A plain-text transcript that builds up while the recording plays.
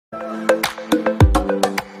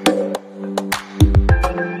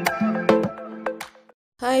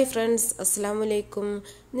Hi friends, അസ്സലാമു അലൈക്കും.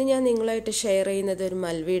 ഇന്ന് ഞാൻ നിങ്ങളായിട്ട് ഷെയർ ചെയ്യുന്നത് ഒരു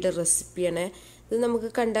മൽവിയുടെ റെസിപ്പിയാണ്. ഇത് നമുക്ക്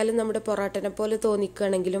കണ്ടാലും നമ്മുടെ പൊറാട്ടനെ പോലെ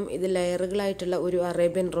തോന്നിക്കുകയാണെങ്കിലും ഇത് ലെയറുകളായിട്ടുള്ള ഒരു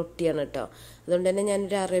അറേബ്യൻ റൊട്ടിയാണ് കേട്ടോ. അതുകൊണ്ട് തന്നെ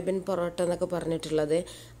ഞാനൊരു അറേബ്യൻ പൊറോട്ട എന്നൊക്കെ പറഞ്ഞിട്ടുള്ളത്.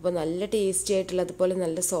 അപ്പോൾ നല്ല ടേസ്റ്റി ആയിട്ടുള്ള, അതുപോലെ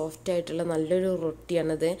നല്ല സോഫ്റ്റ് ആയിട്ടുള്ള നല്ലൊരു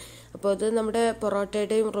റൊട്ടിയാണിത്. അപ്പോൾ അത് നമ്മുടെ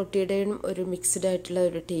പൊറോട്ടയുടെയും റൊട്ടിയുടെയും ഒരു മിക്സ്ഡ് ആയിട്ടുള്ള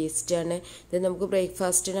ഒരു ടേസ്റ്റാണ്. ഇത് നമുക്ക്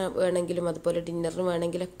ബ്രേക്ക്ഫാസ്റ്റിന് വേണമെങ്കിലും അതുപോലെ ഡിന്നറിന്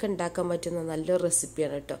വേണമെങ്കിലൊക്കെ ഉണ്ടാക്കാൻ പറ്റുന്ന നല്ലൊരു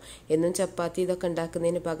റെസിപ്പിയാണ് കേട്ടോ. എന്നും ചപ്പാത്തി ഇതൊക്കെ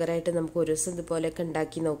ഉണ്ടാക്കുന്നതിന് പകരമായിട്ട് നമുക്ക് ഒരു ദിവസം ഇതുപോലെയൊക്കെ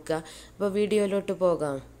ഉണ്ടാക്കി നോക്കുക. അപ്പോൾ വീഡിയോയിലോട്ട്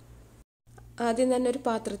പോകാം. ആദ്യം തന്നെ ഒരു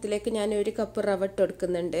പാത്രത്തിലേക്ക് ഞാൻ 1 കപ്പ് റവ ഇട്ട്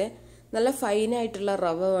കൊടുക്കുന്നുണ്ട്. നല്ല ഫൈനായിട്ടുള്ള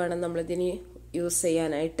റവ വേണം നമ്മളിതിന് യൂസ്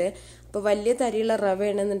ചെയ്യാനായിട്ട്. അപ്പോൾ വലിയ തരിയുള്ള റവ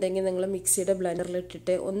ആണെന്നുണ്ടെങ്കിൽ നിങ്ങൾ മിക്സിയുടെ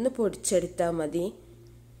ബ്ലെൻഡറിലിട്ടിട്ട് ഒന്ന് പൊടിച്ചെടുത്താൽ മതി.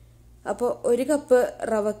 അപ്പോൾ 1 കപ്പ്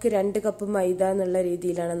റവക്ക് 2 കപ്പ് മൈദ എന്നുള്ള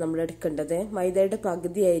രീതിയിലാണ് നമ്മൾ എടുക്കേണ്ടത്. മൈദയുടെ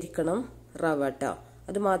പകുതി ആയിരിക്കണം റവ കേട്ടോ.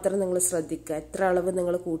 അത് മാത്രം നിങ്ങൾ ശ്രദ്ധിക്കുക, എത്ര അളവ്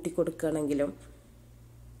നിങ്ങൾ കൂട്ടി കൊടുക്കുകയാണെങ്കിലും.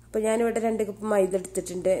 അപ്പോൾ ഞാനിവിടെ 2 കപ്പ് മൈദ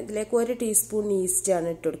എടുത്തിട്ടുണ്ട്. ഇതിലേക്ക് 1 ടീസ്പൂൺ ഈസ്റ്റാണ്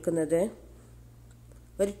ഇട്ട് കൊടുക്കുന്നത്.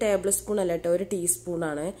 1 ടേബിൾ സ്പൂൺ അല്ല കേട്ടോ, 1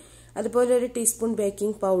 ടീസ്പൂണാണ്. അതുപോലെ 1 ടീസ്പൂൺ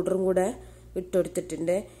ബേക്കിംഗ് പൗഡറും കൂടെ ഇട്ട്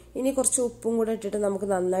കൊടുത്തിട്ടുണ്ട്. ഇനി കുറച്ച് ഉപ്പും കൂടെ ഇട്ടിട്ട് നമുക്ക്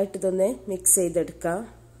നന്നായിട്ട് ഇതൊന്ന് മിക്സ് ചെയ്തെടുക്കാം.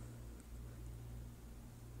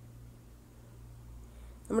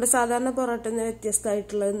 നമ്മുടെ സാധാരണ പൊറോട്ടന്ന്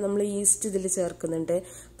വ്യത്യസ്തമായിട്ടുള്ളത് നമ്മൾ ഈസ്റ്റ് ഇതിൽ ചേർക്കുന്നുണ്ട്.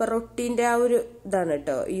 അപ്പം റൊട്ടീൻ്റെ ആ ഒരു ഇതാണ്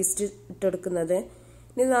കേട്ടോ ഈസ്റ്റ് ഇട്ടെടുക്കുന്നത്.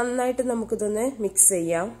 ഇനി നന്നായിട്ട് നമുക്കിതൊന്ന് മിക്സ്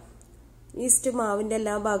ചെയ്യാം. ഈസ്റ്റ് മാവിൻ്റെ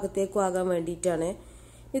എല്ലാ ഭാഗത്തേക്കും ആകാൻ വേണ്ടിയിട്ടാണ്.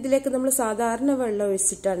 ഇതിലേക്ക് നമ്മൾ സാധാരണ വെള്ളം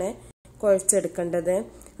ഒഴിച്ചിട്ടാണ് കുഴച്ചെടുക്കേണ്ടത്.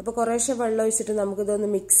 അപ്പോൾ കുറേശ്ശെ വെള്ളം ഒഴിച്ചിട്ട് നമുക്കിതൊന്ന്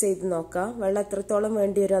മിക്സ് ചെയ്ത് നോക്കാം. വെള്ളം എത്രത്തോളം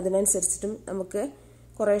വേണ്ടി വരും അതിനനുസരിച്ചിട്ടും നമുക്ക്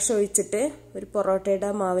കുറേശ്ശെ ഒഴിച്ചിട്ട് ഒരു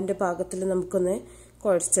പൊറോട്ടയുടെ മാവിൻ്റെ പാകത്തിൽ നമുക്കൊന്ന്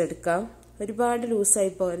കുഴച്ചെടുക്കാം. ഒരുപാട്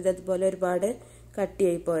ലൂസായി പോകരുത്, അതുപോലെ ഒരുപാട്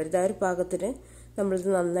കട്ടിയായി പോകരുത്. ആ ഒരു പാകത്തിന് നമ്മളിത്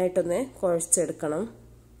നന്നായിട്ടൊന്ന് കുഴച്ചെടുക്കണം.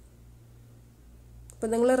 അപ്പം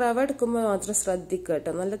നിങ്ങൾ റവ എടുക്കുമ്പോൾ മാത്രം ശ്രദ്ധിക്കുക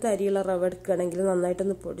കേട്ടോ. നല്ല തരിയുള്ള റവ എടുക്കുകയാണെങ്കിൽ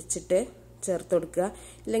നന്നായിട്ടൊന്ന് പൊടിച്ചിട്ട് ചേർത്ത് കൊടുക്കുക.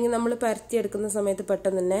 ഇല്ലെങ്കിൽ നമ്മൾ പരത്തിയെടുക്കുന്ന സമയത്ത്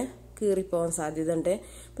പെട്ടെന്ന് തന്നെ കീറിപ്പോകാൻ സാധ്യത ഉണ്ട്.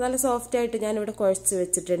 അപ്പോൾ നല്ല സോഫ്റ്റ് ആയിട്ട് ഞാനിവിടെ കുഴച്ച്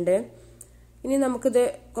വെച്ചിട്ടുണ്ട്. ഇനി നമുക്കിത്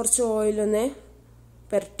കുറച്ച് ഓയിലൊന്ന്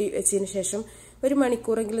പുരട്ടി വെച്ചതിന് ശേഷം 1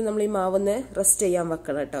 മണിക്കൂറെങ്കിലും നമ്മൾ ഈ മാവൊന്ന് റെസ്റ്റ് ചെയ്യാൻ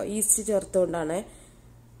വെക്കണം കേട്ടോ. ഈസ്റ്റ് ചേർത്തുകൊണ്ടാണ്.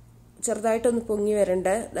 ചെറുതായിട്ടൊന്ന് പൊങ്ങി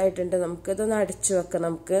വരേണ്ടതായിട്ടുണ്ട്. നമുക്കിതൊന്ന് അടിച്ചു വെക്കാം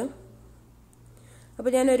നമുക്ക്.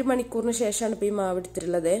 അപ്പോൾ ഞാൻ 1 മണിക്കൂറിന് ശേഷമാണ് ഇപ്പോൾ ഈ മാവ്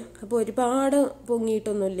എടുത്തിട്ടുള്ളത്. അപ്പോൾ ഒരുപാട്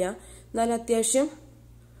പൊങ്ങിയിട്ടൊന്നുമില്ല, എന്നാലും അത്യാവശ്യം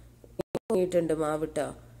പൊങ്ങിയിട്ടുണ്ട് മാവ് കേട്ടോ.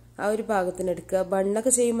 ആ ഒരു പാകത്തിന് എടുക്കുക.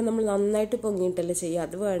 ബണ്ണൊക്കെ ചെയ്യുമ്പോൾ നമ്മൾ നന്നായിട്ട് പൊങ്ങിയിട്ടല്ലേ ചെയ്യുക,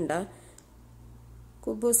 അത് വേണ്ട.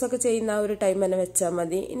 കുബൂസൊക്കെ ചെയ്യുന്ന ആ ഒരു ടൈം തന്നെ വെച്ചാൽ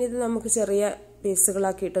മതി. ഇനി ഇത് നമുക്ക് ചെറിയ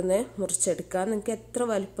പീസുകളാക്കിയിട്ടൊന്ന് മുറിച്ചെടുക്കാം. നിങ്ങൾക്ക് എത്ര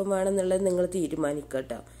വലിപ്പം വേണമെന്നുള്ളത് നിങ്ങൾ തീരുമാനിക്കുക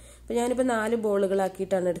കേട്ടോ. അപ്പോൾ ഞാനിപ്പോൾ 4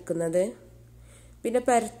 ബോളുകളാക്കിയിട്ടാണ് എടുക്കുന്നത്. പിന്നെ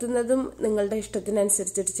പരത്തുന്നതും നിങ്ങളുടെ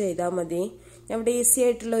ഇഷ്ടത്തിനനുസരിച്ചിട്ട് ചെയ്താൽ മതി. ഞാൻ ഇവിടെ ഈസി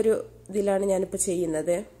ആയിട്ടുള്ളൊരു ഇതിലാണ് ഞാനിപ്പോൾ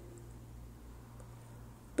ചെയ്യുന്നത്.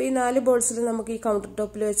 അപ്പോൾ ഈ 4 ബോൾസിൽ നമുക്ക് ഈ കൗണ്ടർ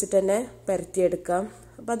ടോപ്പിൽ വെച്ചിട്ട് തന്നെ പരത്തിയെടുക്കാം.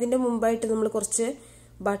 അപ്പോൾ അതിൻ്റെ മുമ്പായിട്ട് നമ്മൾ കുറച്ച്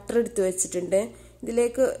ബട്ടർ എടുത്ത് വെച്ചിട്ടുണ്ട്.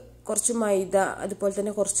 ഇതിലേക്ക് കുറച്ച് മൈദ അതുപോലെ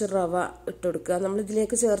തന്നെ കുറച്ച് റവ ഇട്ട് കൊടുക്കുക. നമ്മൾ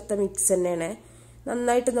ഇതിലേക്ക് ചേർത്ത മിക്സ് തന്നെയാണ്.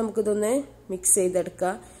 നന്നായിട്ട് നമുക്കിതൊന്ന് മിക്സ്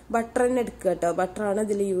ചെയ്തെടുക്കുക. ബട്ടർ തന്നെ എടുക്കുക കേട്ടോ. ബട്ടറാണ്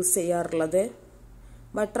ഇതിൽ യൂസ് ചെയ്യാറുള്ളത്.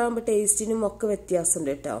 ബട്ടർ ആകുമ്പോൾ ടേസ്റ്റിനും ഒക്കെ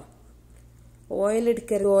വ്യത്യാസമുണ്ട് കേട്ടോ. ഓയിൽ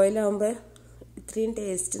എടുക്കരുത്. ഓയിലാകുമ്പോൾ ഇത്രയും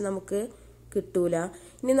ടേസ്റ്റ് നമുക്ക് കിട്ടൂല.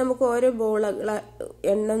 ഇനി നമുക്ക് ഓരോ ബോളുകൾ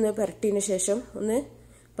എണ്ണ ഒന്ന് പുരട്ടിയതിന് ശേഷം ഒന്ന്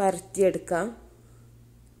പരത്തിയെടുക്കാം.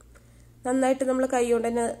 നന്നായിട്ട് നമ്മൾ കൈ കൊണ്ട്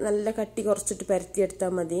തന്നെ നല്ല കട്ടി കുറച്ചിട്ട്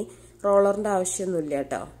പരത്തിയെടുത്താൽ മതി. റോളറിൻ്റെ ആവശ്യമൊന്നുമില്ല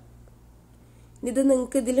കേട്ടോ. ഇത്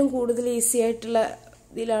നിങ്ങൾക്ക് ഇതിലും കൂടുതൽ ഈസി ആയിട്ടുള്ള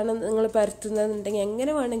ഇതിലാണ് നിങ്ങൾ പരത്തുന്നതെന്നുണ്ടെങ്കിൽ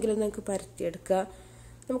എങ്ങനെ വേണമെങ്കിലും നിങ്ങൾക്ക് പരത്തിയെടുക്കുക.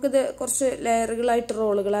 നമുക്കിത് കുറച്ച് ലെയറുകളായിട്ട്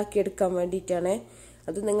റോളുകളാക്കി എടുക്കാൻ വേണ്ടിയിട്ടാണ്.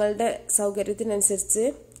 അത് നിങ്ങളുടെ സൗകര്യത്തിനനുസരിച്ച്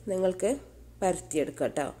നിങ്ങൾക്ക് പരത്തിയെടുക്കാം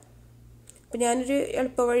കേട്ടോ. അപ്പം ഞാനൊരു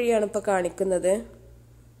എളുപ്പ വഴിയാണ് ഇപ്പോൾ കാണിക്കുന്നത്.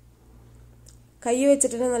 കൈ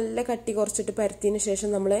വെച്ചിട്ട് നല്ല കട്ടി കുറച്ചിട്ട് പരത്തിയതിന് ശേഷം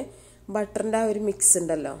നമ്മൾ ബട്ടറിൻ്റെ ആ ഒരു മിക്സ്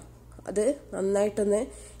ഉണ്ടല്ലോ, അത് നന്നായിട്ടൊന്ന്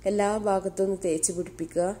എല്ലാ ഭാഗത്തും ഒന്ന് തേച്ച്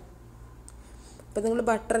പിടിപ്പിക്കുക. അപ്പം നിങ്ങൾ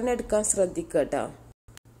ബട്ടറിനെ എടുക്കാൻ ശ്രദ്ധിക്കുക കേട്ടോ.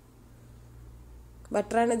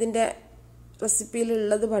 ബട്ടറാണ് ഇതിൻ്റെ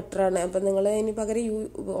റെസിപ്പിയിലുള്ളത്, ബട്ടറാണ്. അപ്പം നിങ്ങൾ അതിന് പകരം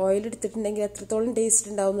ഓയിൽ എടുത്തിട്ടുണ്ടെങ്കിൽ എത്രത്തോളം ടേസ്റ്റ്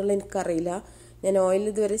ഉണ്ടാവും എന്നുള്ളത് എനിക്കറിയില്ല. ഞാൻ ഓയിൽ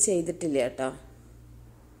ഇതുവരെ ചെയ്തിട്ടില്ല കേട്ടോ.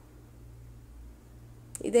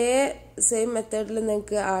 ഇതേ സെയിം മെത്തേഡിൽ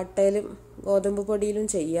നിങ്ങൾക്ക് ആട്ടയിലും ഗോതമ്പ് പൊടിയിലും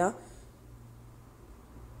ചെയ്യാം.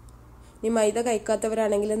 ഇനി മൈദ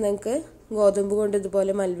കഴിക്കാത്തവരാണെങ്കിൽ നിങ്ങൾക്ക് ഗോതമ്പ് കൊണ്ട്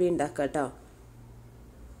ഇതുപോലെ മൽവി ഉണ്ടാക്കാം കേട്ടോ.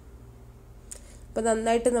 അപ്പം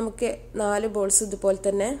നന്നായിട്ട് നമുക്ക് 4 ബോൾസ് ഇതുപോലെ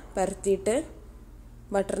തന്നെ പരത്തിയിട്ട്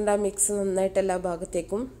ബട്ടറിൻ്റെ ആ മിക്സ് നന്നായിട്ട് എല്ലാ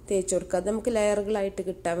ഭാഗത്തേക്കും തേച്ച് കൊടുക്കുക. അത് നമുക്ക് ലെയറുകളായിട്ട്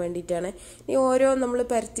കിട്ടാൻ വേണ്ടിയിട്ടാണ്. ഇനി ഓരോ നമ്മൾ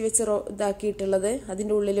പരത്തി വെച്ച് ഇതാക്കിയിട്ടുള്ളത്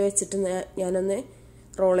അതിൻ്റെ ഉള്ളിൽ വെച്ചിട്ട് ഞാനൊന്ന്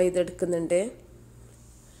റോൾ ചെയ്തെടുക്കുന്നുണ്ട്.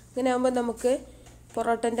 അങ്ങനെ ആകുമ്പോൾ നമുക്ക്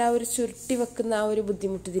പൊറോട്ടൻ്റെ ആ ഒരു ചുരുട്ടി വെക്കുന്ന ആ ഒരു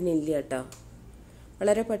ബുദ്ധിമുട്ട് ഇതിനില്ല കേട്ടോ.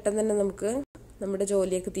 വളരെ പെട്ടെന്ന് തന്നെ നമുക്ക് നമ്മുടെ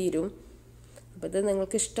ജോലിയൊക്കെ തീരും. അപ്പോൾ ഇത്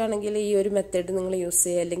നിങ്ങൾക്ക് ഇഷ്ടമാണെങ്കിൽ ഈ ഒരു മെത്തേഡ് നിങ്ങൾ യൂസ്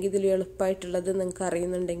ചെയ്യുക. അല്ലെങ്കിൽ ഇതിൽ എളുപ്പമായിട്ടുള്ളത് നിങ്ങൾക്ക്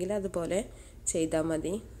അറിയുന്നുണ്ടെങ്കിൽ അതുപോലെ ചെയ്താൽ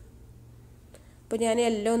മതി. അപ്പോൾ ഞാൻ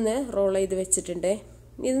എല്ലാം ഒന്ന് റോൾ ചെയ്ത് വെച്ചിട്ടുണ്ട്.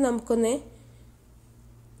 ഇത് നമുക്കൊന്ന്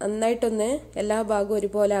നന്നായിട്ടൊന്ന് എല്ലാ ഭാഗവും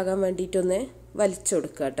ഒരുപോലെ ആകാൻ വേണ്ടിയിട്ടൊന്ന് വലിച്ചു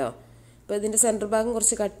കൊടുക്കുക കേട്ടോ. അപ്പോൾ ഇതിൻ്റെ സെൻറ്റർ ഭാഗം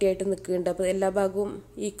കുറച്ച് കട്ടിയായിട്ട് നിൽക്കുന്നുണ്ട്. അപ്പോൾ എല്ലാ ഭാഗവും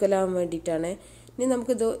ഈക്വൽ ആവാൻ വേണ്ടിയിട്ടാണ്. ഇനി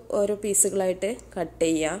നമുക്കിത് ഓരോ പീസുകളായിട്ട് കട്ട്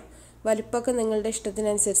ചെയ്യാം. വലിപ്പമൊക്കെ നിങ്ങളുടെ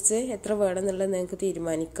ഇഷ്ടത്തിനനുസരിച്ച് എത്ര വേണമെന്നുള്ളത് നിങ്ങൾക്ക്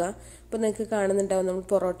തീരുമാനിക്കാം. അപ്പോൾ നിങ്ങൾക്ക് കാണുന്നുണ്ടാവും നമ്മൾ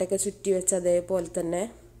പൊറോട്ടയൊക്കെ ചുറ്റി വെച്ച് അതേപോലെ തന്നെ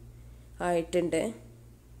ആയിട്ടുണ്ട്.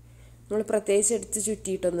 നമ്മൾ പ്രത്യേകിച്ച് എടുത്ത്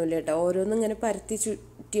ചുറ്റിയിട്ടൊന്നുമില്ല കേട്ടോ. ഓരോന്നും ഇങ്ങനെ പരത്തി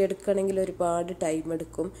ചുറ്റിയെടുക്കുകയാണെങ്കിൽ ഒരുപാട് ടൈം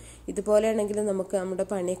എടുക്കും. ഇതുപോലെയാണെങ്കിൽ നമുക്ക് നമ്മുടെ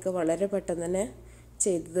പണിയൊക്കെ വളരെ പെട്ടെന്ന് തന്നെ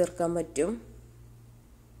ചെയ്ത് തീർക്കാൻ പറ്റും.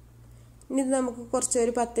 ഇനി ഇത് നമുക്ക് കുറച്ച്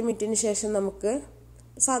ഒരു 10 മിനിറ്റിന് ശേഷം നമുക്ക്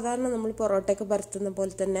സാധാരണ നമ്മൾ പൊറോട്ടയൊക്കെ പരത്തുന്ന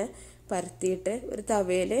പോലെ തന്നെ പരത്തിയിട്ട് ഒരു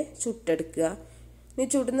തവയിൽ ചുട്ടെടുക്കുക. ഇനി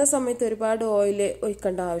ചുടുന്ന സമയത്ത് ഒരുപാട് ഓയിൽ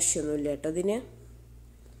ഒഴിക്കേണ്ട ആവശ്യമൊന്നുമില്ല കേട്ടോ. ഇതിന്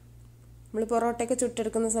നമ്മൾ പൊറോട്ടയൊക്കെ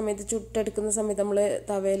ചുട്ടെടുക്കുന്ന സമയത്ത് നമ്മൾ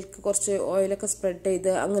തവയിലേക്ക് കുറച്ച് ഓയിലൊക്കെ സ്പ്രെഡ്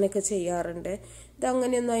ചെയ്ത് അങ്ങനെയൊക്കെ ചെയ്യാറുണ്ട്. ഇത്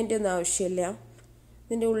അങ്ങനെയൊന്നും അതിൻ്റെ ഒന്നും ആവശ്യമില്ല.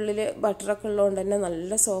 ഇതിൻ്റെ ഉള്ളിൽ ബട്ടറൊക്കെ ഉള്ളതുകൊണ്ട് തന്നെ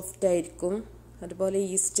നല്ല സോഫ്റ്റ് ആയിരിക്കും. അതുപോലെ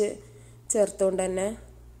ഈസ്റ്റ് ചേർത്തുകൊണ്ട് തന്നെ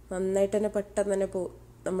നന്നായിട്ട് തന്നെ പെട്ടെന്ന് തന്നെ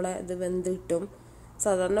നമ്മളെ ഇത് വെന്ത് കിട്ടും.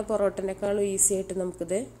 സാധാരണ പൊറോട്ടനേക്കാളും ഈസി ആയിട്ട്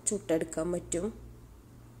നമുക്കിത് ചുട്ടെടുക്കാൻ പറ്റും.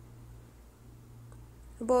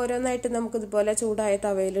 അപ്പോൾ ഓരോന്നായിട്ട് നമുക്കിതുപോലെ ചൂടായ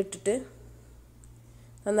തവയിലിട്ടിട്ട്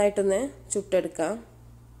നന്നായിട്ടൊന്ന് ചുട്ടെടുക്കാം.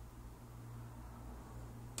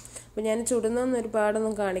 അപ്പോൾ ഞാൻ ചുടുന്നൊന്നും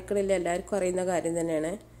ഒരുപാടൊന്നും കാണിക്കണില്ല, എല്ലാവർക്കും അറിയുന്ന കാര്യം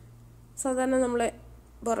തന്നെയാണ്. സാധാരണ നമ്മൾ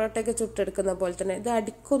പൊറോട്ടയൊക്കെ ചുട്ടെടുക്കുന്ന പോലെ തന്നെ ഇത്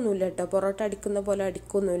അടിക്കൊന്നുമില്ല കേട്ടോ. പൊറോട്ട അടിക്കുന്ന പോലെ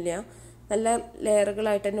അടിക്കൊന്നുമില്ല. നല്ല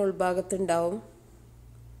ലെയറുകളായിട്ട് തന്നെ ഉൾഭാഗത്തുണ്ടാവും.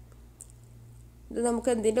 ഇത് നമുക്ക്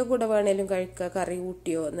എന്തിൻ്റെ കൂടെ വേണമെങ്കിലും കഴിക്കാം. കറി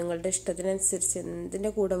കൂട്ടിയോ നിങ്ങളുടെ ഇഷ്ടത്തിനനുസരിച്ച് എന്തിൻ്റെ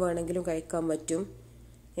കൂടെ വേണമെങ്കിലും കഴിക്കാൻ പറ്റും.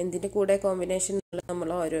 എന്തിൻ്റെ കൂടെ കോമ്പിനേഷൻ നമ്മൾ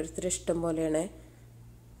ഓരോരുത്തരുടെ ഇഷ്ടം പോലെയാണ്.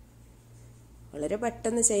 വളരെ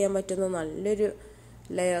പെട്ടെന്ന് ചെയ്യാൻ പറ്റുന്ന നല്ലൊരു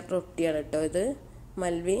ലെയർ റൊട്ടിയാണ് കേട്ടോ ഇത്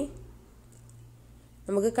മൽവി.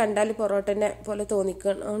 നമുക്ക് കണ്ടാൽ പൊറോട്ടനെ പോലെ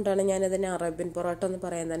തോന്നിക്കൊണ്ടാണ് ഞാനതിനെ അറേബ്യൻ പൊറോട്ട എന്ന്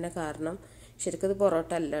പറയാൻ തന്നെ കാരണം. ശരിക്കും ഇത്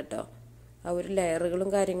പൊറോട്ട അല്ല കേട്ടോ. ആ ഒരു ലെയറുകളും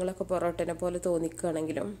കാര്യങ്ങളൊക്കെ പൊറോട്ടനെ പോലെ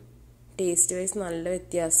തോന്നിക്കുകയാണെങ്കിലും ടേസ്റ്റ് വൈസ് നല്ല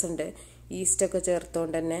വ്യത്യാസമുണ്ട്. ഈസ്റ്റൊക്കെ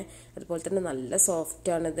ചേർത്തുകൊണ്ട് തന്നെ അതുപോലെ തന്നെ നല്ല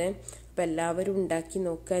സോഫ്റ്റാണിത്. അപ്പോൾ എല്ലാവരും ഉണ്ടാക്കി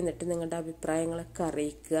നോക്കുക, എന്നിട്ട് നിങ്ങളുടെ അഭിപ്രായങ്ങളൊക്കെ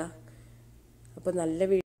അറിയിക്കുക. അപ്പോൾ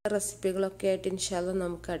നല്ല റെസിപ്പികളൊക്കെ ആയിട്ട് ഇൻഷാ അല്ലാഹ്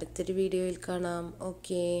നമുക്ക് അടുത്തൊരു വീഡിയോയിൽ കാണാം.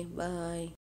 Okay, by.